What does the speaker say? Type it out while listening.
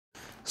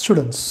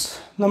Students,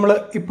 നമ്മൾ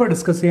ഇപ്പോൾ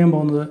discuss ചെയ്യാൻ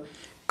പോകുന്നത്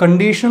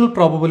കണ്ടീഷണൽ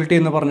പ്രോബബിലിറ്റി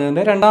എന്ന്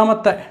പറഞ്ഞതിൻ്റെ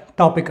രണ്ടാമത്തെ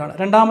ടോപ്പിക്കാണ്,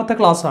 രണ്ടാമത്തെ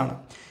ക്ലാസ്സാണ്.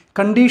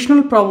 കണ്ടീഷണൽ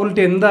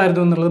പ്രോബബിലിറ്റി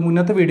എന്തായിരുന്നു എന്നുള്ളത്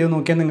മുന്നത്തെ വീഡിയോ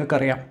നോക്കിയാൽ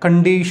നിങ്ങൾക്കറിയാം.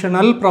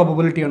 കണ്ടീഷണൽ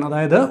പ്രോബബിലിറ്റിയാണ്,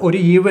 അതായത് ഒരു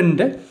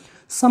ഈവൻറ്റ്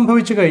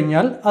സംഭവിച്ചു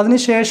കഴിഞ്ഞാൽ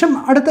അതിനുശേഷം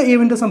അടുത്ത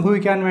ഈവൻറ്റ്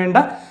സംഭവിക്കാൻ വേണ്ട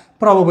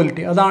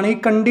പ്രോബബിലിറ്റി. അതാണ് ഈ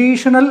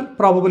കണ്ടീഷണൽ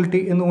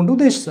പ്രോബബിലിറ്റി എന്നുകൊണ്ട്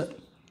ഉദ്ദേശിച്ചത്.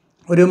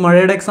 ഒരു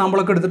മഴയുടെ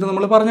എക്സാമ്പിളൊക്കെ എടുത്തിട്ട്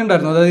നമ്മൾ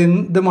പറഞ്ഞിട്ടുണ്ടായിരുന്നു. അതായത്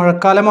ഇത്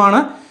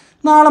മഴക്കാലമാണ്,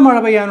 നാളെ മഴ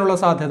പെയ്യാനുള്ള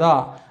സാധ്യത.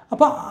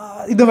 അപ്പോൾ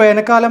ഇത്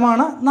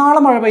വേനൽക്കാലമാണ്, നാളെ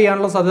മഴ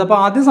പെയ്യാനുള്ള സാധ്യത. അപ്പോൾ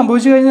ആദ്യം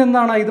സംഭവിച്ചു കഴിഞ്ഞാൽ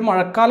എന്താണ്, ഇത്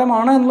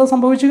മഴക്കാലമാണ് എന്നുള്ളത്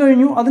സംഭവിച്ചു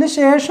കഴിഞ്ഞു.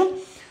 അതിനുശേഷം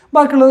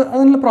ബാക്കിയുള്ളത്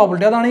അതിനുള്ള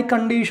പ്രോബബിലിറ്റി, അതാണ് ഈ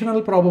കണ്ടീഷണൽ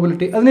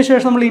പ്രോബബിലിറ്റി.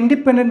 അതിനുശേഷം നമ്മൾ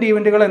ഇൻഡിപെൻഡൻറ്റ്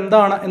ഈവൻറ്റുകൾ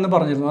എന്താണ് എന്ന്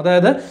പറഞ്ഞിരുന്നു.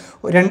 അതായത്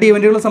രണ്ട്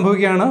ഈവൻറ്റുകൾ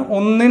സംഭവിക്കുകയാണ്,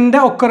 ഒന്നിൻ്റെ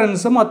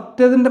ഒക്കറൻസ്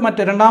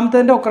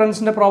രണ്ടാമത്തേൻ്റെ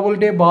ഒക്കറൻസിൻ്റെ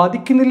പ്രോബബിലിറ്റിയെ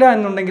ബാധിക്കുന്നില്ല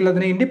എന്നുണ്ടെങ്കിൽ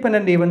അതിനെ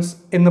ഇൻഡിപെൻഡൻറ്റ് ഈവൻറ്റ്സ്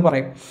എന്ന്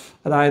പറയും.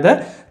 അതായത്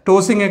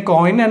tossing A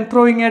coin and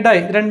throwing a die,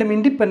 രണ്ടും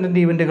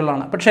ഇൻഡിപെൻഡൻറ്റ്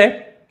ഈവൻറ്റുകളാണ്. പക്ഷേ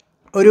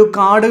ഒരു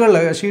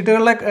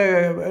ഷീറ്റുകളിലെ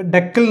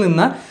ഡെക്കിൽ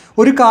നിന്ന്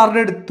ഒരു കാർഡ്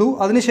എടുത്തു,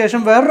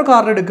 അതിനുശേഷം വേറൊരു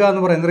കാർഡ് എടുക്കുക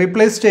എന്ന് പറയുന്നത്,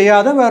 റീപ്ലേസ്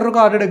ചെയ്യാതെ വേറൊരു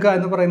കാർഡ് എടുക്കുക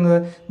എന്ന് പറയുന്നത്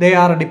ദേ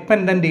ആർ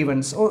ഡിപ്പെൻഡൻറ്റ്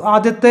ഈവൻറ്റ്സ്.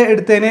 ആദ്യത്തെ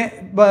എടുത്തതിനെ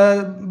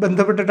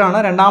ബന്ധപ്പെട്ടിട്ടാണ്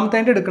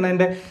രണ്ടാമത്തെ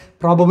എടുക്കുന്നതിൻ്റെ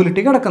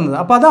പ്രോബബിലിറ്റി കിടക്കുന്നത്.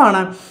 അപ്പോൾ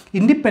അതാണ്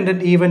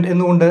ഇൻഡിപെൻഡൻറ്റ് ഈവൻറ്റ്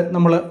എന്നുകൊണ്ട്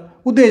നമ്മൾ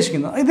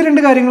ഉദ്ദേശിക്കുന്നത്. ഇത് രണ്ട്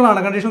കാര്യങ്ങളാണ്.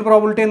 കണ്ടീഷണൽ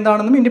പ്രോബബിലിറ്റി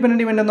എന്താണെന്നും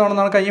ഇൻഡിപെൻഡൻറ്റ് ഇവൻറ്റ്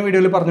എന്താണെന്നാണ് കഴിഞ്ഞ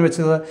വീഡിയോയിൽ പറഞ്ഞു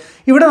വെച്ചത്.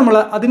 ഇവിടെ നമ്മൾ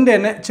അതിൻ്റെ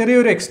തന്നെ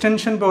ചെറിയൊരു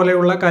എക്സ്റ്റൻഷൻ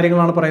പോലെയുള്ള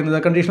കാര്യങ്ങളാണ് പറയുന്നത്.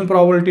 കണ്ടീഷണൽ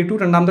പ്രോബബിലിറ്റി ടു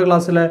രണ്ടാമത്തെ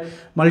ക്ലാസ്സിലെ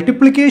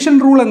മൾട്ടിപ്ലിക്കേഷൻ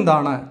റൂൾ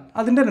എന്താണ്,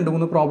 അതിൻ്റെ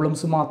 2-3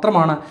 പ്രോബ്ലംസ്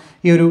മാത്രമാണ്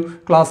ഈ ഒരു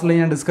ക്ലാസ്സിൽ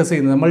ഞാൻ ഡിസ്കസ്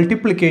ചെയ്യുന്നത്.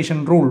 Multiplication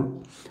rule.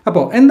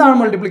 അപ്പോൾ എന്താണ്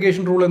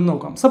മൾട്ടിപ്ലിക്കേഷൻ റൂൾ എന്ന്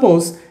നോക്കാം.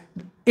 Suppose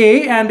A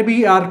and B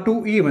R 2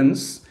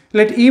 events.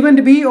 Let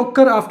event B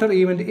occur after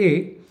event A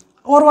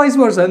or vice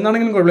versa,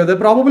 എന്താണെങ്കിലും കുഴപ്പമില്ല.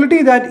 The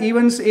probability that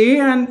events A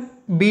and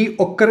B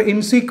occur in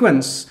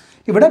sequence,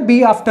 ഇവിടെ B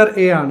after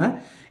A ആണ്,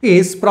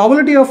 is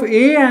probability of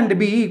A and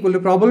B equal to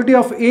probability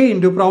of A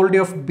into probability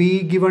of B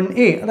given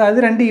A. അതായത്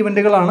രണ്ട്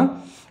ഈവൻറ്റുകളാണ്,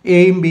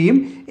 എയും ബിയും.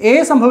 A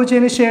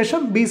സംഭവിച്ചതിന്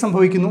ശേഷം B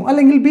സംഭവിക്കുന്നു,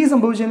 അല്ലെങ്കിൽ B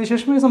സംഭവിച്ചതിന്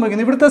ശേഷം എ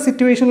സംഭവിക്കുന്നു. ഇവിടുത്തെ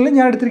സിറ്റുവേഷനിൽ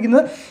ഞാൻ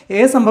എടുത്തിരിക്കുന്നത്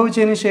എ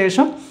സംഭവിച്ചതിന്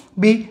ശേഷം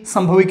ബി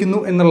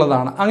സംഭവിക്കുന്നു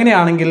എന്നുള്ളതാണ്.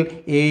 അങ്ങനെയാണെങ്കിൽ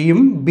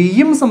എയും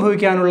ബിയും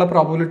സംഭവിക്കാനുള്ള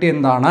പ്രോബബിലിറ്റി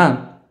എന്താണ്?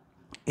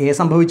 എ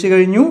സംഭവിച്ചു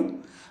കഴിഞ്ഞു,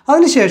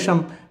 അതിനുശേഷം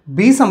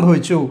ബി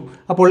സംഭവിച്ചു.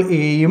 അപ്പോൾ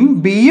എയും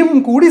ബിയും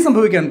കൂടി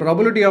സംഭവിക്കാൻ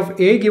probability of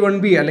A given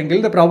B,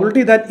 അല്ലെങ്കിൽ the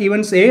probability that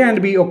events A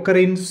and B occur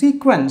in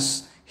sequence.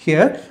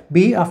 Here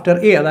B after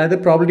A, അതായത്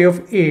probability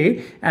of A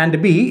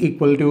and B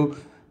equal to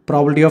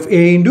probability of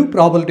A into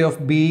probability of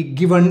be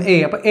given A.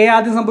 അപ്പോൾ A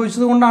ആദ്യം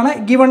സംഭവിച്ചത് കൊണ്ടാണ്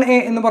given A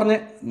എന്ന് പറഞ്ഞ്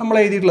നമ്മൾ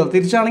എഴുതിയിട്ടുള്ളത്.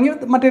 തിരിച്ചാണെങ്കിൽ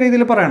മറ്റേ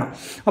രീതിയിൽ പറയണം.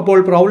 അപ്പോൾ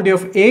probability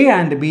of A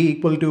and B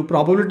equal to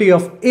probability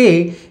of A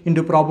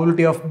into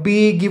probability of be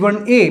given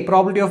A.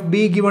 Probability of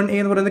be given A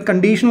എന്ന് പറയുന്നത്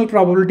കണ്ടീഷണൽ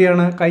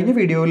പ്രോബബിലിറ്റിയാണ്. കഴിഞ്ഞ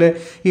വീഡിയോയിൽ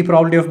ഈ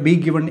probability of be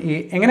given A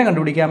എങ്ങനെ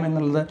കണ്ടുപിടിക്കാം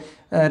എന്നുള്ളത്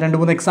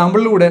 2-3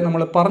 എക്സാമ്പിളിലൂടെ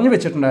നമ്മൾ പറഞ്ഞു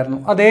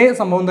വെച്ചിട്ടുണ്ടായിരുന്നു. അതേ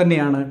സംഭവം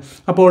തന്നെയാണ്.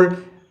 അപ്പോൾ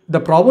the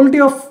probability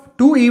of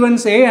 2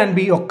 events A and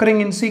B occurring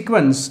in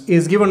sequence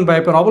is given by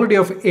probability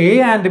of A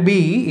and B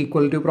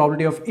equal to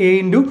probability of A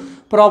into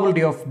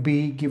probability of B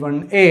given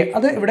A.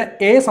 അത് ഇവിടെ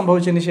A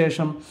സംഭവിച്ചതിന്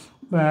ശേഷം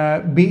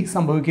ബി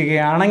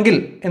സംഭവിക്കുകയാണെങ്കിൽ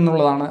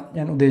എന്നുള്ളതാണ്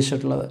ഞാൻ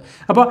ഉദ്ദേശിച്ചിട്ടുള്ളത്.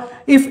 അപ്പോൾ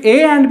if A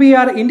and B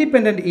R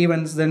independent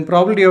events then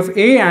probability of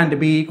A and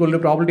B equal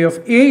to probability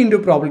of A into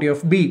probability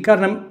of B.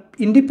 കാരണം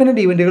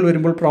independent ഈവൻറ്റുകൾ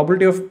വരുമ്പോൾ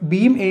probability of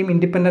ബിയും എയും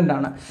ഇൻഡിപെൻഡൻ്റ്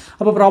ആണ്.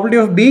 അപ്പോൾ probability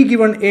of be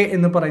given A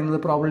എന്ന് പറയുന്നത്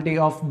probability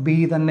of B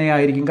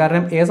തന്നെയായിരിക്കും.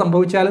 കാരണം എ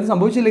സംഭവിച്ചാലും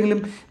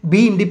സംഭവിച്ചില്ലെങ്കിലും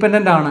ബി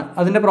ഇൻഡിപെൻഡൻ്റ് ആണ്,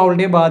 അതിൻ്റെ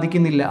പ്രോബബിലിറ്റിയെ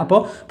ബാധിക്കുന്നില്ല. അപ്പോൾ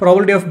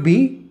probability of be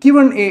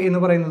given A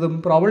എന്ന് പറയുന്നതും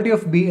പ്രോബബിലിറ്റി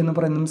ഓഫ് ബി എന്ന്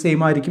പറയുന്നതും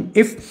സെയിം ആയിരിക്കും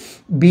if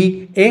B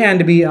A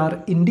and B R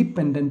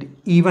independent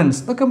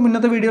events. ഒക്കെ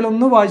മുന്നത്തെ വീഡിയോയിൽ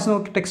ഒന്ന് വായിച്ച്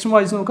നോക്കി, ടെക്സ്റ്റും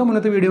വായിച്ച് നോക്കുക,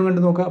 മുന്നത്തെ വീഡിയോ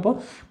കണ്ട് നോക്കുക. അപ്പോൾ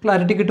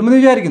ക്ലാരിറ്റി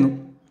കിട്ടുമെന്ന് വിചാരിക്കുന്നു.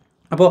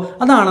 അപ്പോൾ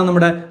അതാണ്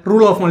നമ്മുടെ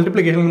റൂൾ ഓഫ്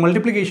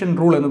മൾട്ടിപ്ലിക്കേഷൻ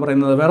റൂൾ എന്ന്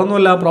പറയുന്നത്. വേറെ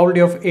ഒന്നുമല്ല,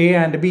 probability of A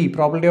and B,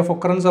 probability of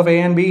occurrence of A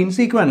and be in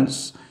sequence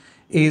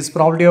is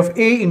probability of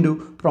A into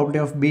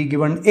probability of be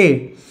given A.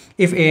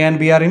 If A and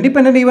B are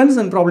independent events,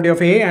 then probability of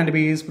A and B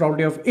is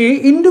probability of A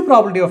into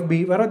probability of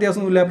B. വേറെ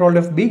വ്യത്യാസമൊന്നുമില്ല,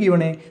 probability of B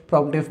given A,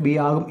 probability of B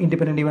ആകും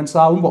independent events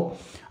ആകുമ്പോൾ.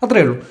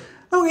 അത്രയേ ഉള്ളൂ.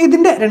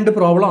 ഇതിൻ്റെ 2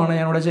 പ്രോബ്ലമാണ്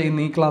ഞാനിവിടെ ചെയ്യുന്ന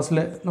ഈ ക്ലാസ്സിൽ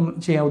നമ്മൾ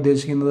ചെയ്യാൻ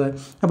ഉദ്ദേശിക്കുന്നത്.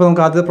 അപ്പോൾ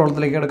നമുക്ക് ആദ്യത്തെ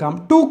പ്രോബ്ലത്തിലേക്ക് എടുക്കാം.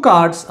 2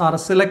 cards are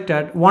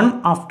selected one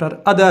after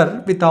other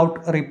without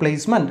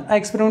replacement. ആ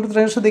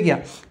എക്സ്പെരിമെൻറ്റ് ശ്രദ്ധിക്കുക.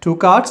 2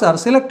 cards are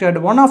selected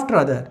one after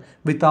other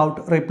without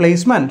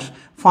replacement.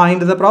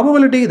 Find the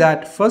probability that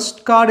first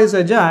card is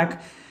a jack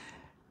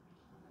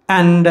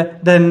and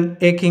then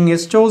a king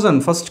is chosen.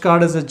 First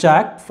card is a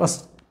jack, first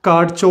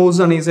card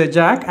chosen is a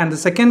jack and the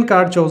second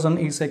card chosen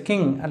is a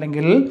king.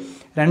 അല്ലെങ്കിൽ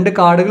 2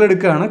 കാർഡുകൾ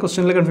എടുക്കുകയാണ്,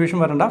 ക്വസ്റ്റ്യനിൽ confusion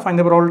വരണ്ട. Find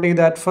the probability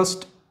that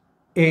first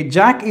A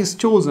Jack is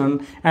chosen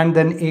and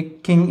then A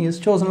king is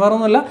chosen. വേറെ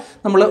ഒന്നുമില്ല,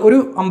 നമ്മൾ ഒരു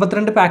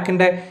 52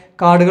 പാക്കിൻ്റെ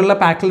കാർഡുകളുടെ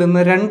പാക്കിൽ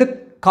നിന്ന് 2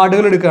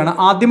 കാർഡുകൾ എടുക്കുകയാണ്.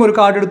 ആദ്യം ഒരു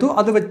കാർഡ് എടുത്തു,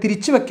 അത്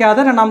തിരിച്ച്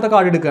വെക്കാതെ രണ്ടാമത്തെ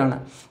കാർഡ് എടുക്കുകയാണ്.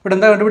 ഇവിടെ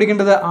എന്താ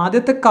കണ്ടുപിടിക്കേണ്ടത്?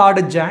 ആദ്യത്തെ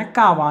കാർഡ്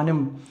ജാക്ക്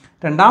ആവാനും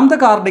രണ്ടാമത്തെ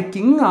കാർഡ്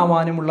കിങ്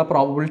ആവാനുമുള്ള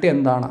പ്രോബബിലിറ്റി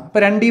എന്താണ്?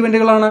 അപ്പോൾ 2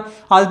 ഈവൻറ്റുകളാണ്.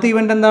 ആദ്യത്തെ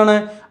ഈവൻറ്റ് എന്താണ്?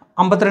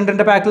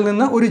 52ന്റെ പാക്കിൽ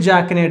നിന്ന് ഒരു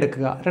ജാക്കിനെ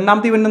എടുക്കുക.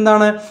 രണ്ടാമത്തെ ഇവന്റ്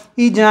എന്താണ്?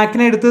 ഈ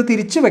ജാക്കിനെ എടുത്ത്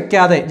തിരിച്ചു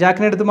വെക്കാതെ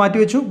ജാക്കിനെ എടുത്ത് മാറ്റി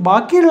വെച്ചു,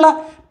 ബാക്കിയുള്ള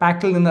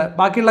പാക്കിൽ നിന്ന്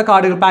ബാക്കിയുള്ള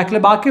കാർഡുകൾ പാക്കിലെ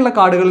ബാക്കിയുള്ള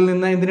കാർഡുകളിൽ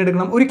നിന്ന്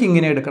എന്തിനെടുക്കണം? ഒരു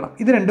കിങ്ങിനെ എടുക്കണം.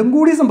 ഇത് രണ്ടും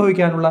കൂടി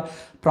സംഭവിക്കാനുള്ള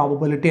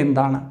പ്രോബബിലിറ്റി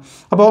എന്താണ്?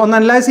 അപ്പോൾ ഒന്ന്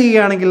അനലൈസ്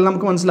ചെയ്യുകയാണെങ്കിൽ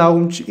നമുക്ക്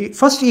മനസ്സിലാവും.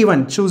 First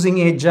event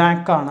choosing A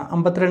Jack ആണ്.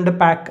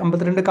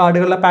 52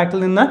 കാർഡുകളുടെ പാക്കിൽ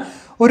നിന്ന്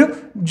ഒരു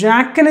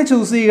ജാക്കിനെ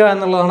ചൂസ് ചെയ്യുക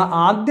എന്നുള്ളതാണ്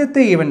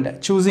ആദ്യത്തെ event.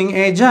 Choosing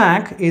A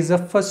Jack is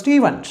A first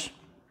event.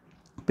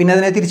 പിന്നെ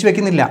അതിനെ തിരിച്ചു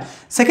വെക്കുന്നില്ല.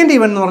 സെക്കൻഡ്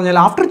ഈവൻറ്റ് എന്ന് പറഞ്ഞാൽ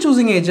after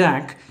choosing A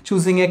Jack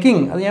choosing A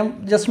king. അത് ഞാൻ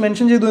ജസ്റ്റ്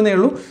മെൻഷൻ ചെയ്തു എന്നേ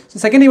ഉള്ളൂ.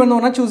 സെക്കൻഡ് ഈവൻറ്റ് എന്ന്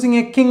പറഞ്ഞാൽ ചൂസിങ്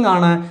എ കിങ്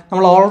ആണ്.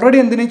 നമ്മൾ ഓൾറെഡി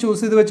എന്തിനെ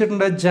ചൂസ് ചെയ്ത്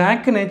വെച്ചിട്ടുണ്ട്?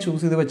 ജാക്കിനെ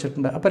ചൂസ് ചെയ്ത്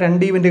വെച്ചിട്ടുണ്ട്. അപ്പോൾ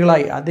 2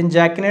 ഈവൻറ്റുകളായി. ആദ്യം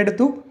ജാക്കിനെ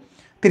എടുത്തു,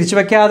 തിരിച്ചു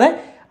വെക്കാതെ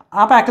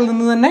ആ പാക്കിൽ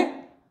നിന്ന് തന്നെ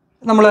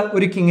നമ്മൾ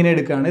ഒരു കിങ്ങിനെ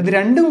എടുക്കുകയാണ്. ഇത്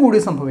രണ്ടും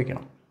കൂടി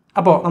സംഭവിക്കണം.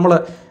 അപ്പോൾ നമ്മൾ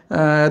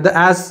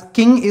as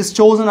king is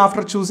chosen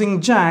after choosing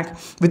Jack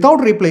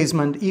without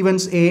replacement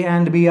events A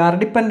and B R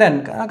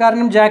dependent.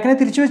 കാരണം ജാക്കിനെ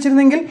തിരിച്ചു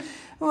വെച്ചിരുന്നെങ്കിൽ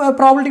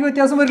പ്രോബിലിറ്റിക്ക്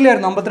വ്യത്യാസം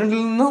വരില്ലായിരുന്നു.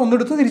 52-ൽ നിന്ന്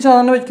ഒന്നെടുത്ത് തിരിച്ച്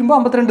തന്നെ വയ്ക്കുമ്പോൾ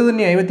 52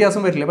 തന്നെയായി,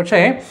 വ്യത്യാസം വരില്ല. പക്ഷേ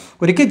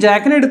ഒരിക്കൽ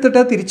ജാക്കിനെ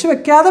എടുത്തിട്ട് തിരിച്ച്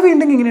വെക്കാതെ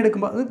വീണ്ടും ഇങ്ങനെ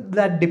എടുക്കുമ്പോൾ അത്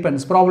ദാറ്റ്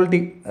ഡിപ്പെൻഡ്സ്. പ്രോബിലിറ്റി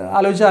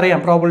ആലോചിച്ച് അറിയാം,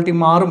 പ്രോബിലിറ്റി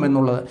മാറും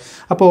എന്നുള്ളത്.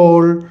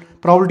 അപ്പോൾ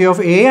probability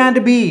of A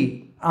and B,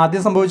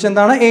 ആദ്യം സംഭവിച്ചത്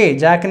എന്താണ്? എ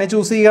ജാക്കിനെ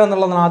ചൂസ് ചെയ്യുക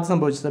എന്നുള്ളതാണ് ആദ്യം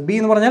സംഭവിച്ചത്. ബി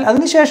എന്ന് പറഞ്ഞാൽ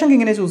അതിനുശേഷം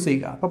കിങ്ങിനെ ചൂസ്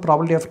ചെയ്യുക. അപ്പോൾ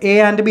probability of A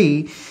and B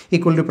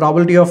equal to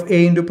probability of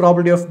A into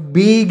probability of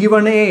be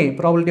given A.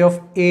 Probability of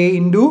A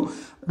into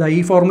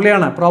ഈ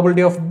ഫോർമുലയാണ്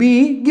probability of be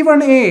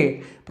given A.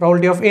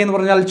 Probability of A എന്ന്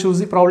പറഞ്ഞാൽ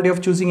probability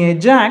of choosing A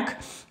Jack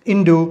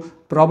into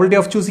probability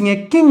of choosing A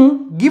king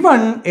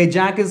given A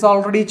Jack is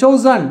already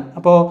chosen.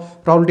 അപ്പോൾ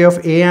probability of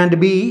A and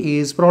B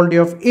is probability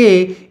of A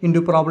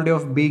into probability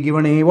of be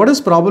given A. What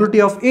is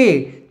probability of A?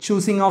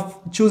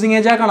 Choosing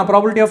A Jack ആണ്.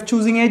 Probability of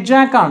choosing A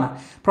Jack ആണ്.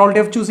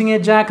 Probability of choosing A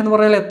Jack എന്ന്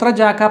പറഞ്ഞാൽ എത്ര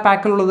ജാക്കാണ്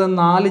പാക്കിലുള്ളത്?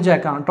 4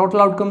 ജാക്കാണ്.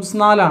 Total outcomes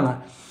 4 ആണ്.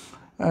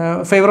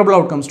 Favourable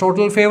outcomes,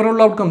 total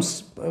favourable outcomes,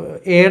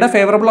 എയുടെ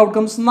favourable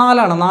outcomes 4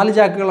 ആണ്. 4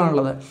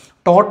 ജാക്കുകളാണുള്ളത്.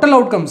 Total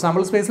outcome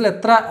sample സ്പേസിൽ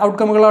എത്ര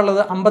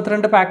ഔട്ട്കമുകളാണുള്ളത്?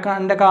 52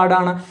 പാക്കിൻ്റെ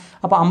കാർഡാണ്.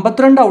 അപ്പോൾ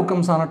 52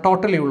 ഔട്ട്കംസ് ആണ്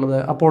ടോട്ടലി ഉള്ളത്.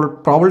 അപ്പോൾ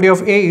പ്രോബിലിറ്റി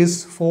ഓഫ് എ ഈസ്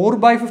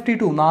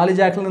 4/52. 4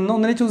 ജാക്കിൽ നിന്ന്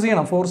ഒന്നിനെ ചൂസ്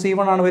ചെയ്യണം.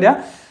 4C1 ആണ് വരിക.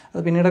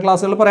 അത് പിന്നീട്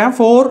ക്ലാസ്സുകളിൽ പറയാം.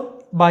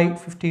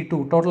 4/52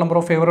 total number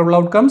of favorable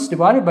outcomes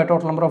divided by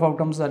total number of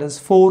outcomes, that is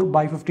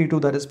 4/52.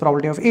 that is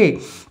probability of A.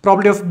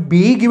 Probability of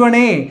B given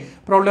A.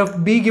 Probability of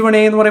B given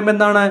A എന്ന് പറയുമ്പോൾ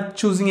എന്താണ്?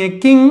 choosing a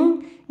king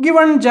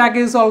given jack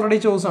is already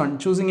chosen.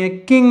 choosing a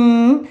king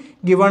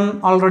given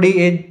already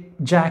a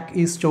jack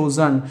is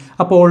chosen.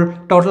 അപ്പോൾ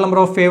total number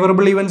of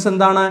favorable events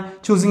എന്താണ്?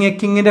 choosing a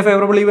king ന്റെ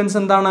favorable events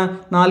എന്താണ്?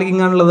 4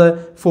 king ആണുള്ളത്,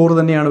 4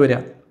 തന്നെയാണ് വരിക.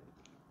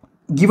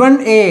 given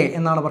A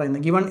എന്നാണ്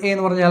പറയുന്നത്. given A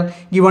എന്ന് പറഞ്ഞാൽ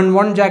given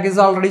 1 jack is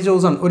already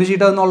chosen. ഒരു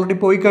ഷീറ്റ് അതൊന്ന് ഓൾറെഡി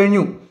പോയി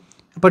കഴിഞ്ഞു.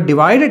 അപ്പോൾ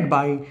divided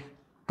by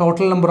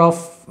total number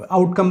of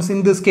outcomes in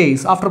this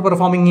case after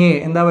performing A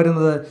എന്താ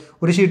വരുന്നത്?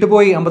 ഒരു ഷീറ്റ്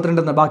പോയി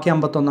 52, ബാക്കി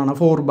 51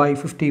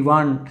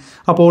 4/51.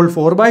 അപ്പോൾ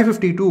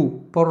 4/52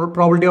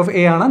 പ്രോബിലിറ്റി ഓഫ്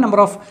എ ആണ്,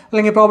 നമ്പർ ഓഫ്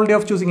അല്ലെങ്കിൽ probability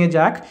of choosing A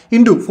Jack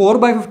into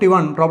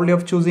 4/51 probability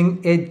of choosing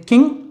A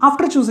king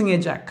after choosing A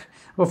Jack.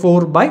 അപ്പോൾ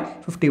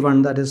 4/51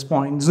 that is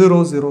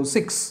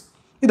 0.006.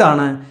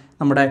 ഇതാണ്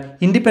നമ്മുടെ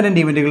ഇൻഡിപെൻഡൻറ്റ്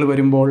ഇവൻറ്റുകൾ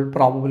വരുമ്പോൾ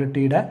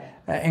പ്രോബബിലിറ്റിയുടെ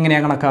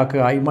എങ്ങനെയാണ്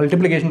കണക്കാക്കുക, ഈ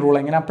മൾട്ടിപ്ലിക്കേഷൻ റൂൾ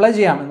എങ്ങനെ അപ്ലൈ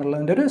ചെയ്യാം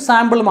എന്നുള്ളതിൻ്റെ ഒരു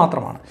സാമ്പിൾ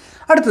മാത്രമാണ്.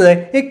 അടുത്തത്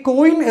A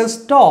coin is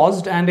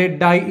tossed and a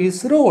die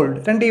is rolled.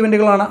 2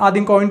 ഇവൻറ്റുകളാണ്.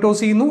 ആദ്യം കോയിൻ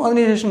ടോസ് ചെയ്യുന്നു,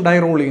 അതിനുശേഷം ഡൈ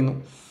റോൾ ചെയ്യുന്നു.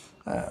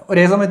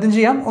 ഒരേ സമയത്തും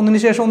ചെയ്യാം,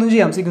 ഒന്നിന് ശേഷം ഒന്നും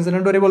ചെയ്യാം. സീക്വൻസ്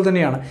 2 ഒരേപോലെ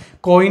തന്നെയാണ്.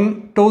 കോയിൻ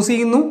ടോസ്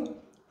ചെയ്യുന്നു,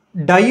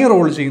 ഡൈ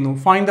റോൾ ചെയ്യുന്നു.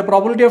 Find the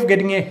probability of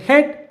getting A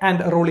head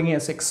and rolling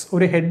A 6.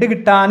 ഒരു ഹെഡ്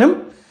കിട്ടാനും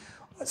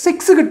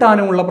 6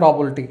 കിട്ടാനുമുള്ള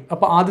പ്രോബിലിറ്റി.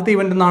 അപ്പോൾ ആദ്യത്തെ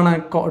ഇവൻ്റ് എന്നാണ്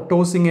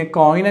tossing A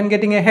coin and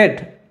getting A head.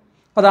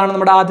 അതാണ്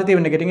നമ്മുടെ ആദ്യത്തെ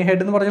ഇവൻറ്റ്. ഗെറ്റിംഗ് എ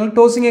ഹെഡ് എന്ന് പറഞ്ഞാൽ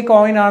ടോസിങ് എ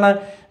കോയിൻ ആണ്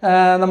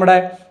നമ്മുടെ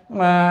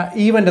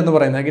ഈവൻ്റ് എന്ന്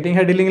പറയുന്നത്. ഗെറ്റിംഗ്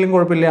ഹെഡ് ഇല്ലെങ്കിലും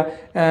കുഴപ്പമില്ല.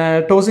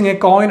 ടോസിങ് എ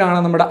കോയിൻ ആണ്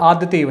നമ്മുടെ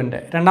ആദ്യത്തെ ഇവൻറ്റ്.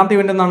 രണ്ടാമത്തെ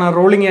ഇവൻ്റ് എന്നാണ്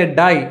rolling a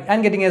die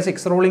and getting A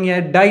 6. Rolling a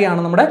die ആണ്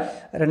നമ്മുടെ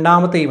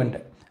രണ്ടാമത്തെ ഇവൻറ്റ്.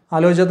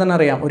 ആലോചിച്ചാൽ തന്നെ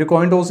അറിയാം, ഒരു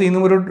കോയിൻ ടോസ്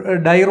ചെയ്യുന്നു, ഒരു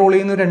ഡൈ റോൾ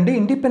ചെയ്യുന്നു, 2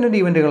 ഇൻഡിപെൻഡൻറ്റ്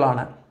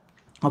ഇവൻറ്റുകളാണ്.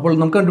 അപ്പോൾ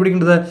നമുക്ക്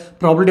കണ്ടുപിടിക്കേണ്ടത്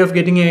probability of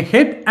getting A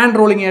head and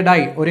rolling a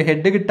die. ഒരു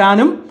ഹെഡ്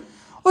കിട്ടാനും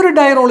ഒരു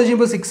ഡൈ റോൾ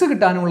ചെയ്യുമ്പോൾ 6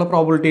 കിട്ടാനുമുള്ള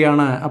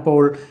പ്രോബിലിറ്റിയാണ്. അപ്പോൾ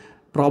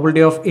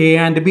probability of A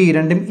and B,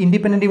 2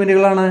 independent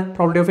ഇവൻറ്റുകളാണ്.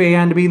 Probability of A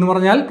and B എന്ന്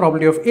പറഞ്ഞാൽ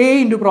probability of A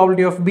into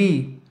probability of B.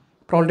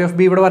 Probability of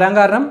B ഇവിടെ വരാൻ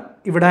കാരണം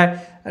ഇവിടെ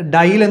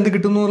ഡൈയിൽ എന്ത്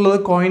കിട്ടുന്നു എന്നുള്ളത്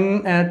കോയിൻ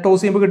ടോസ്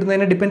ചെയ്യുമ്പോൾ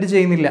കിട്ടുന്നതിനെ ഡിപ്പെൻഡ്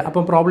ചെയ്യുന്നില്ല.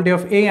 അപ്പം probability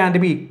of A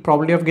and B,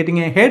 probability of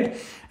getting A head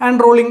and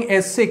rolling A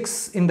 6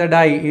 in the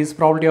dye is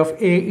probability of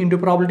A into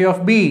probability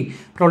of B.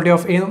 Probability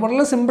of A എന്ന്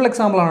പറഞ്ഞാൽ സിമ്പിൾ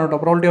എക്സാമ്പിൾ ആണ് കേട്ടോ.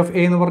 Probability of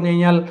A എന്ന് പറഞ്ഞു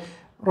കഴിഞ്ഞാൽ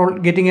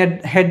getting a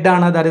head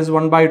ആണ്, that is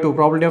 1/2.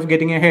 probability of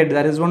getting a head,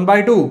 that is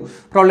 1/2.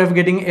 probability of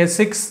getting a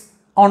 6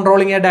 on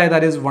rolling a die,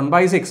 that is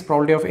 1/6.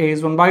 probability of A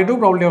is 1/2,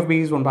 probability of B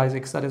is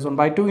 1/6, that is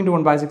 1/2 into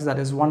 1/6, that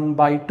is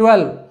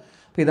 1/12.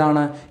 അപ്പോൾ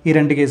ഇതാണ് ഈ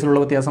രണ്ട് കേസിലുള്ള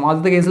വ്യത്യാസം.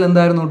 ആദ്യത്തെ കേസിൽ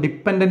എന്തായിരുന്നു?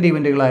 Dependent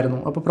ഇവൻറ്റുകളായിരുന്നു.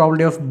 അപ്പോൾ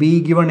probability of be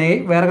given A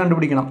വേറെ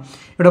കണ്ടുപിടിക്കണം.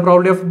 ഇവിടെ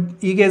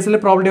ഈ കേസിൽ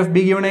probability of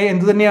be given A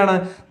എന്ത് തന്നെയാണ്?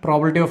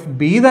 പ്രോബിലിറ്റി ഓഫ്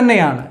ബി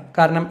തന്നെയാണ്.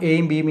 കാരണം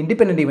എയും ബിയും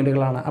ഇൻഡിപെൻഡൻറ്റ്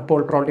ഇവൻറ്റുകളാണ്. അപ്പോൾ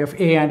probability of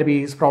A and B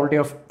is probability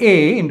of A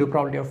into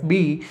probability of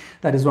B,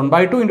 that is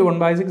 1/2 into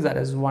 1/6,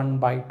 that is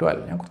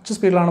 1/12. ഞാൻ കുറച്ച്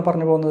സ്പീഡിലാണ്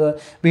പറഞ്ഞു പോകുന്നത്.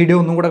 വീഡിയോ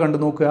ഒന്നും കൂടെ കണ്ടു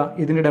നോക്കുക,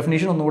 ഇതിൻ്റെ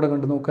ഡെഫിനേഷൻ ഒന്നും കൂടെ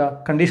കണ്ടു നോക്കുക,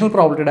 കണ്ടീഷണൽ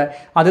പ്രോബിലിറ്റിയുടെ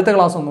ആദ്യത്തെ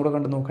ക്ലാസ് ഒന്നുകൂടെ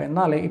കണ്ടു നോക്കുക.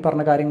 എന്നാലേ ഈ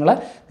പറഞ്ഞ കാര്യങ്ങൾ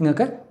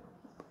നിങ്ങൾക്ക്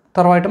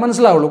തറവായിട്ട്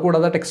മനസ്സിലാവുള്ളൂ.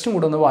 കൂടാതെ ടെക്സ്റ്റും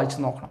കൂടെ ഒന്ന് വായിച്ച്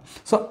നോക്കണം.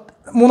 സോ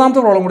മൂന്നാമത്തെ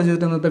പ്രോബ്ലം കൂടെ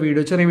ചെയ്തിട്ട് ഇന്നത്തെ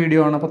വീഡിയോ ചെറിയ വീഡിയോ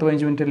ആണ്,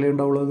 10-15 മിനിറ്റല്ലേ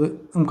ഉണ്ടാവുള്ളത്.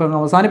 നമുക്ക് അങ്ങ്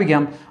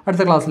അവസാനിപ്പിക്കാം.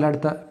 അടുത്ത ക്ലാസ്സിൽ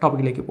അടുത്ത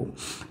ടോപ്പിക്കിലേക്ക് പോകും.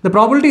 The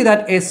probability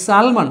that A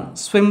salmon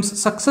സ്വിംസ്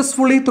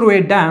successfully through A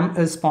dam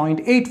is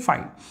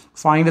 0.85.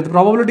 Find the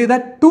probability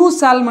that 2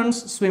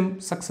 salmons swim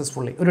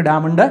successfully. ഒരു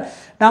ഡാമുണ്ട്,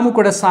 ഡാമിൽ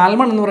കൂടെ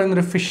സാൽമൺ എന്ന്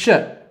പറയുന്നൊരു ഫിഷ്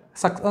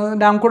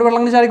ഡാം കൂടെ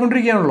വെള്ളം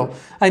ചാടിക്കൊണ്ടിരിക്കുകയാണല്ലോ,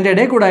 അതിൻ്റെ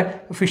ഇടയിൽ കൂടെ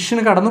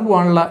ഫിഷിന്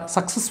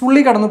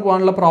സക്സസ്ഫുള്ളി കടന്നു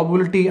പോകാനുള്ള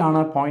പ്രോബിലിറ്റി ആണ്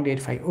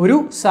 0.85. ഒരു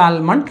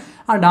സാൽമൺ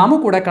ആ ഡാമിൽ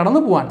കൂടെ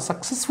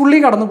സക്സസ്ഫുള്ളി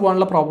കടന്നു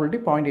പോകാനുള്ള പ്രോബിലിറ്റി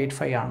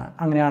 0.85 ആണ്.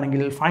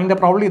 അങ്ങനെയാണെങ്കിൽ find the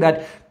probability that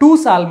 2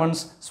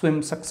 salmons swim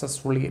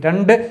successfully.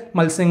 2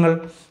 മത്സ്യങ്ങൾ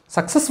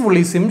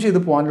സക്സസ്ഫുള്ളി സ്വിം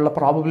ചെയ്ത് പോകാനുള്ള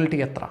പ്രോബിലിറ്റി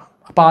എത്ര?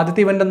 അപ്പോൾ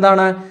ആദ്യത്തെ ഇവൻ്റ്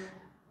എന്താണ്?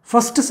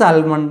 First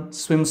salmon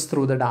സ്വിംസ്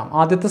through the dam.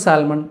 ആദ്യത്തെ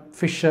സാൽമൺ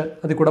ഫിഷ്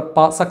അതിൽ കൂടെ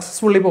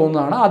സക്സസ്ഫുള്ളി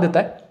പോകുന്നതാണ്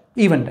ആദ്യത്തെ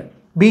ഈവൻറ്റ്.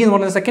 ബി എന്ന്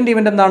പറഞ്ഞ സെക്കൻഡ്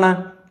ഇവൻ്റ് എന്താണ്?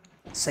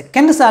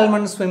 Second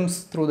salmon സ്വിംസ്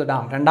through the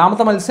dam.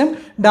 രണ്ടാമത്തെ മത്സ്യം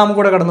ഡാം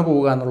കൂടെ കടന്നു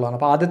പോവുക എന്നുള്ളതാണ്.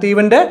 അപ്പോൾ ആദ്യത്തെ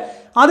ഇവൻ്റ്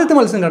ആദ്യത്തെ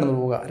മത്സ്യം കടന്നു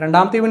പോവുക,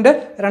 രണ്ടാമത്തെ ഇവൻ്റ്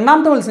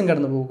രണ്ടാമത്തെ മത്സ്യം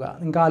കടന്നു പോവുക.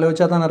 നിങ്ങൾക്ക്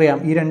ആലോചിച്ചാൽ തന്നെ അറിയാം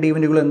ഈ രണ്ട്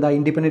ഇവൻറ്റുകൾ എന്താ?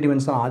 ഇൻഡിപെൻഡൻറ്റ്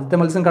ഇവൻറ്റ്സ് ആണ്. ആദ്യത്തെ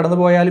മത്സ്യം കടന്നു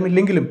പോയാലും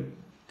ഇല്ലെങ്കിലും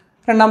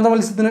രണ്ടാമത്തെ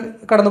മത്സ്യത്തിന്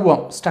കടന്നു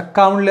പോകാം.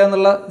 സ്റ്റക്ക് ആവില്ല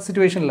എന്നുള്ള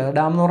സിറ്റുവേഷനില്ല.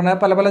 ഡാം എന്ന് പറഞ്ഞാൽ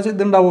പല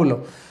ഇതുണ്ടാവുമല്ലോ.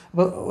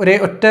 അപ്പോൾ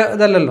ഒറ്റ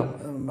ഇതല്ലല്ലോ.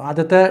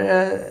 ആദ്യത്തെ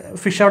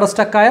ഫിഷ് അവിടെ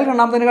സ്റ്റക്കായാൽ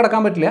രണ്ടാമത്തേന്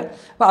കിടക്കാൻ പറ്റില്ല.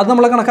 അപ്പോൾ അത്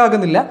നമ്മൾ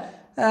കണക്കാക്കുന്നില്ല.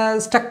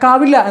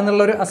 സ്റ്റക്കാവില്ല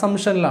എന്നുള്ളൊരു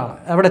അസംഷനിലാണ്,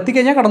 അവിടെ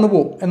എത്തിക്കഴിഞ്ഞാൽ കടന്നു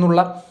പോകും എന്നുള്ള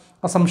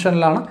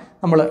അസംഷനിലാണ്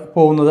നമ്മൾ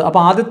പോകുന്നത്.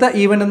 അപ്പോൾ ആദ്യത്തെ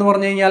ഈവൻ്റ് എന്ന്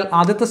പറഞ്ഞു കഴിഞ്ഞാൽ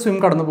ആദ്യത്തെ സ്വിം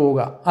കടന്നു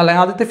പോവുക,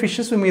 അല്ലെങ്കിൽ ആദ്യത്തെ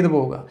ഫിഷ് സ്വിം ചെയ്ത്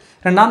പോവുക.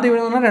 രണ്ടാമത്തെ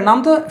ഈവൻ്റ് എന്ന് പറഞ്ഞാൽ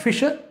രണ്ടാമത്തെ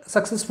ഫിഷ്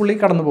സക്സസ്ഫുള്ളി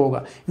കടന്നു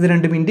പോവുക. ഇത്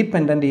രണ്ടും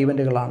ഇൻഡിപെൻഡൻറ്റ്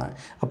ഈവൻറ്റുകളാണ്.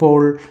 അപ്പോൾ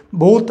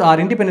both are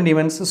independent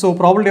events. So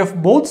probability of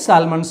both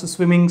salmons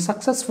swimming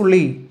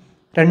successfully,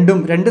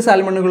 രണ്ട്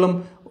സാൽമണുകളും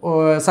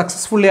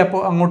സക്സസ്ഫുള്ളി അപ്പോൾ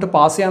അങ്ങോട്ട്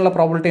പാസ് ചെയ്യാനുള്ള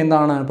പ്രോബിലിറ്റി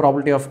എന്താണ്?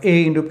 Probability of A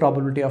into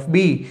probability of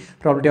B.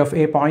 Probability of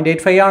A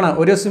 0.85 ആണ്.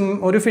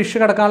 ഒരു ഫിഷ്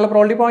കിടക്കാനുള്ള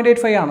പ്രോബിലിറ്റി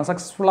 0.85 ആണ്.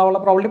 സക്സസ്ഫുൾ ആവുള്ള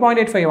പ്രോബിലിറ്റി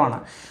 0.85 ആണ്.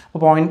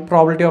 അപ്പോൾ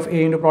probability of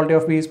A into probability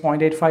of B is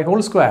 0.85 whole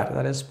square,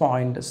 that is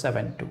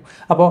 0.72.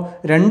 അപ്പോൾ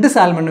രണ്ട്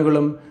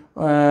സാൽമണുകളും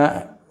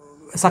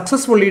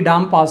സക്സസ്ഫുള്ളി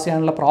ഡാം പാസ്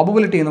ചെയ്യാനുള്ള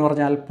പ്രോബിലിറ്റി എന്ന്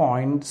പറഞ്ഞാൽ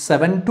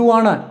 0.72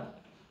 ആണ്.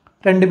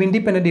 രണ്ടും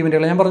ഇൻഡിപെൻഡൻറ്റ്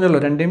ഇവൻറ്റുകൾ. ഞാൻ പറഞ്ഞല്ലോ,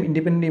 രണ്ടും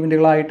ഇൻഡിപെൻഡൻറ്റ്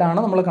ഇവൻറ്റുകളായിട്ടാണ്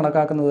നമ്മൾ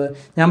കണക്കാക്കുന്നത്.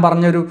 ഞാൻ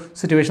പറഞ്ഞൊരു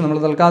സിറ്റുവേഷൻ നമ്മൾ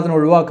തൽക്കാലത്തിന്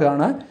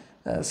ഒഴിവാക്കുകയാണ്.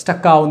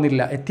 സ്റ്റക്ക്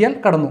ആവുന്നില്ല, എത്തിയാൽ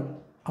കടന്നു,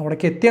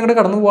 അവിടേക്ക് എത്തി അങ്ങോട്ട്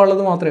കടന്നു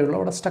പോകാനുള്ളത് മാത്രമേ ഉള്ളൂ.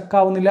 അവിടെ സ്റ്റക്ക്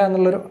ആവുന്നില്ല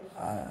എന്നുള്ളൊരു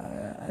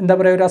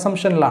ഒരു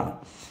അസംഷനിലാണ്.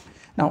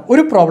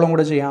 ഒരു പ്രോബ്ലം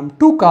കൂടെ ചെയ്യാം.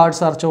 2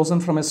 cards are chosen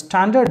from a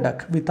standard deck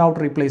without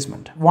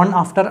replacement, one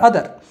after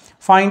other.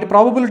 Find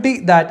probability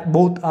that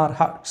both are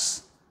hearts.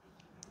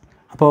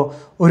 അപ്പോൾ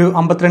ഒരു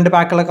 52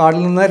 പാക്കുള്ള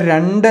കാർഡിൽ നിന്ന്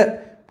 2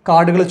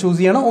 കാർഡുകൾ ചൂസ്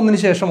ചെയ്യണം, ഒന്നിന്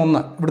ശേഷം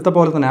ഒന്ന്. ഇവിടുത്തെ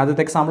പോലെ തന്നെ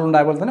ആദ്യത്തെ എക്സാമ്പിൾ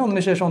ഉണ്ടായ പോലെ തന്നെ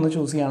ഒന്നിന് ശേഷം ഒന്ന്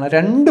ചൂസ് ചെയ്യണം.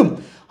 രണ്ടും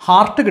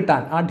ഹാർട്ട്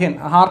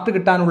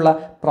കിട്ടാനുള്ള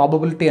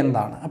പ്രോബബിലിറ്റി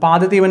എന്താണ്? അപ്പോൾ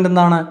ആദ്യത്തെ ഇവൻ്റ്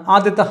എന്താണ്?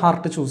 ആദ്യത്തെ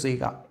ഹാർട്ട് ചൂസ്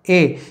ചെയ്യുക.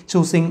 A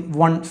choosing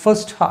 1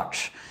 first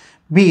heart.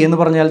 B എന്ന്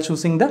പറഞ്ഞാൽ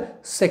choosing the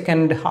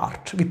second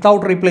heart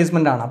without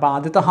replacement ആണ്. അപ്പോൾ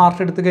ആദ്യത്തെ ഹാർട്ട്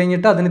എടുത്തു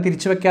കഴിഞ്ഞിട്ട് അതിന്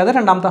തിരിച്ചു വെക്കാതെ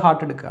രണ്ടാമത്തെ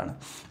ഹാർട്ട് എടുക്കുകയാണ്.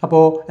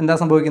 അപ്പോൾ എന്താ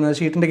സംഭവിക്കുന്നത്?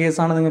 ഷീറ്റിൻ്റെ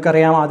കേസാണ്,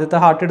 നിങ്ങൾക്കറിയാം. ആദ്യത്തെ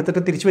ഹാർട്ട്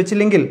എടുത്തിട്ട് തിരിച്ചു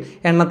വെച്ചില്ലെങ്കിൽ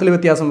എണ്ണത്തിൽ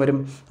വ്യത്യാസം വരും.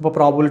 അപ്പോൾ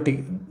പ്രോബിലിറ്റി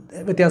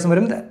വ്യത്യാസം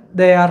വരും.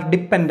 They are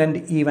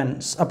dependent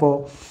events. അപ്പോൾ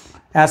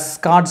as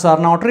cards are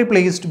not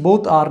replaced,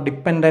 both are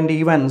dependent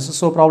events.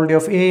 So probability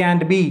of A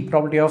and B,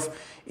 probability of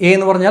A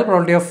എന്ന് പറഞ്ഞാൽ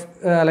probability of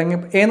അല്ലെങ്കിൽ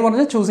A എന്ന്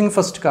പറഞ്ഞാൽ ചൂസിങ്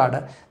ഫസ്റ്റ് കാർഡ്,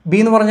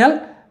 B എന്ന് പറഞ്ഞാൽ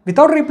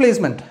വിത്തൗട്ട്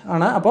റീപ്ലേസ്മെൻറ്റ്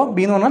ആണ്. അപ്പോൾ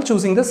B എന്ന് പറഞ്ഞാൽ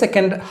ചൂസിങ് ദ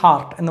സെക്കൻഡ്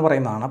ഹാർട്ട് എന്ന്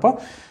പറയുന്നതാണ്. അപ്പോൾ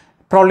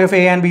probability of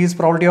A and B is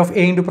probability of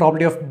A into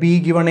probability of B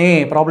given A.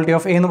 Probability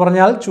of A എന്ന്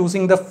പറഞ്ഞാൽ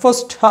choosing the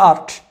first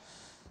heart.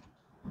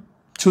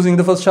 Choosing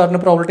the first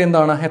ഹാർട്ടിൻ്റെ പ്രോബിലിറ്റി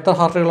എന്താണ്? എത്ര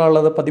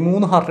ഹാർട്ടുകളാണുള്ളത്?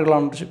 13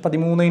 ഹാർട്ടുകളാണ്.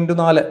 13 ×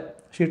 4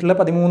 ഷീറ്റിൽ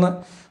 13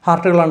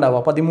 ഹാർട്ടുകളുണ്ടാവുക.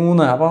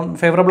 13. അപ്പം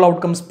ഫേവറബിൾ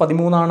ഔട്ട്കംസ്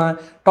 13 ആണ്.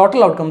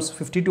 ടോട്ടൽ ഔട്ട്കംസ്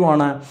 52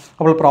 ആണ്.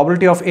 അപ്പോൾ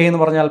പ്രോബിലിറ്റി ഓഫ് എ എന്ന്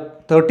പറഞ്ഞാൽ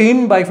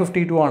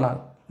 13/52 ആണ്.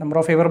 Number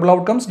of favourable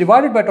outcomes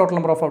divided by total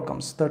number of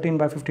outcomes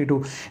 13/52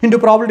 into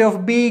probability of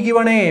be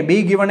given A. Be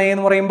given A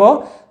എന്ന് പറയുമ്പോൾ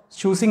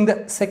choosing the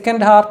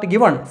second heart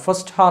given,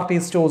 first heart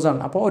is chosen.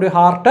 അപ്പോൾ ഒരു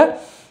heart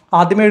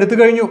ആദ്യമേ എടുത്തു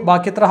കഴിഞ്ഞു.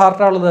 ബാക്കി എത്ര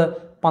ഹാർട്ടാണുള്ളത്?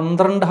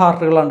 12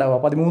 ഹാർട്ടുകളുണ്ടാവുക.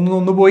 13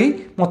 ഒന്ന് പോയി,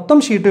 മൊത്തം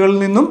ഷീറ്റുകളിൽ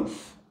നിന്നും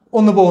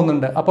ഒന്ന്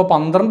പോകുന്നുണ്ട്. അപ്പോൾ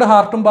 12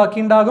 ഹാർട്ടും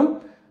ബാക്കിയുണ്ടാകും,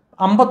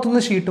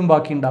 51 ഷീറ്റും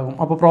ബാക്കിയുണ്ടാകും.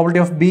 അപ്പോൾ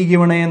probability of be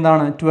given A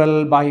എന്താണ്?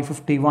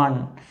 12/51.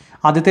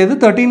 ആദ്യത്തേത്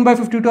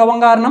 13/52 ആവാൻ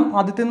കാരണം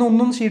ആദ്യത്തിൽ നിന്ന്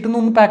ഒന്നും ഷീറ്റിൽ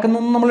നിന്നൊന്നും പാക്കിൽ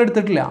നിന്നൊന്നും നമ്മൾ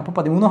എടുത്തിട്ടില്ല. അപ്പോൾ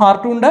 13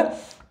 ഹാർട്ടും ഉണ്ട്,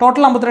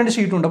 ടോട്ടൽ 52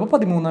 ഷീറ്റും ഉണ്ട്. അപ്പോൾ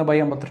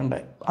 13/52.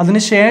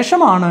 അതിന്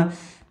ശേഷമാണ്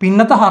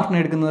പിന്നത്തെ ഹാർട്ടിനെ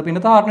എടുക്കുന്നത്.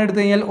 പിന്നത്തെ ഹാർട്ടിനെ എടുത്തു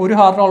കഴിഞ്ഞാൽ ഒരു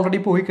ഹാർട്ട് ഓൾറെഡി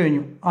പോയി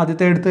കഴിഞ്ഞു.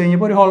 ആദ്യത്തെ എടുത്തു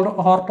കഴിഞ്ഞപ്പോൾ ഒരു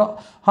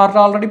ഹാർട്ട്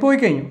ഓൾറെഡി പോയി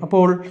കഴിഞ്ഞു.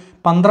 അപ്പോൾ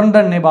 12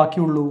 എണ്ണേ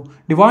ബാക്കിയുള്ളൂ.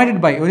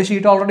 ഡിവൈഡഡ് ബൈ ഒരു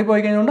ഷീറ്റ് ഓൾറെഡി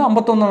പോയി കഴിഞ്ഞുകൊണ്ട്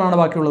 51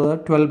 ബാക്കിയുള്ളത്.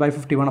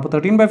 12/51. അപ്പോൾ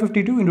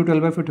 13/52 ഇൻറ്റു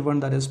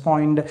 12/51 ദാറ്റ് ഈസ്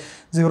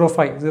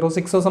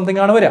 0.0506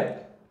 സംതിങ് ആണ് വരിക.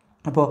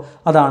 അപ്പോൾ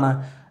അതാണ്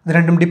ഇത്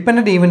രണ്ടും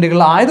ഡിപ്പെൻഡൻറ്റ് ഈവൻറ്റുകൾ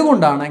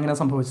ആയതുകൊണ്ടാണ് ഇങ്ങനെ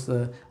സംഭവിച്ചത്.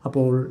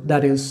 അപ്പോൾ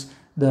that is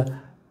the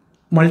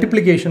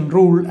multiplication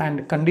rule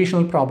and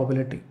conditional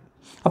probability.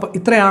 അപ്പോൾ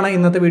ഇത്രയാണ്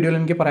ഇന്നത്തെ വീഡിയോയിൽ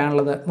എനിക്ക്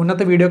പറയാനുള്ളത്.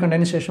 മുന്നത്തെ വീഡിയോ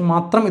കണ്ടതിന് ശേഷം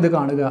മാത്രം ഇത്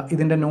കാണുക.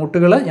 ഇതിൻ്റെ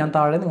നോട്ടുകൾ ഞാൻ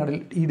താഴെ നിങ്ങളുടെ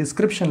ഈ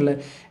ഡിസ്ക്രിപ്ഷനിൽ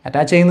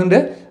അറ്റാച്ച് ചെയ്യുന്നുണ്ട്.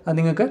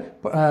 നിങ്ങൾക്ക്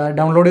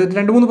ഡൗൺലോഡ് ചെയ്തിട്ട്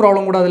 2-3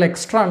 പ്രോബ്ലം കൂടെ അതിൽ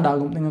എക്സ്ട്രാ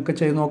ഉണ്ടാകും, നിങ്ങൾക്ക്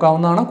ചെയ്ത്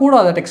നോക്കാവുന്നതാണ്.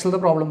 കൂടാതെ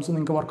ടെക്സ്റ്റിലത്തെ പ്രോബ്ലംസ്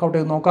നിങ്ങൾക്ക് വർക്കൗട്ട്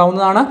ചെയ്ത്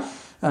നോക്കാവുന്നതാണ്.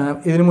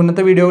 ഇതിന്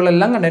മുന്നത്തെ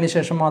വീഡിയോകളെല്ലാം കണ്ടതിന്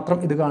ശേഷം മാത്രം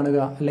ഇത് കാണുക,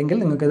 അല്ലെങ്കിൽ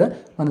നിങ്ങൾക്കിത്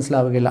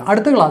മനസ്സിലാവുകയില്ല.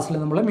 അടുത്ത ക്ലാസ്സിൽ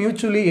നമ്മൾ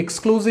മ്യൂച്വലി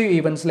എക്സ്ക്ലൂസീവ്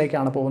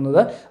ഈവൻസിലേക്കാണ്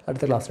പോകുന്നത്.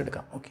 അടുത്ത ക്ലാസ്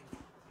എടുക്കാം. ഓക്കെ.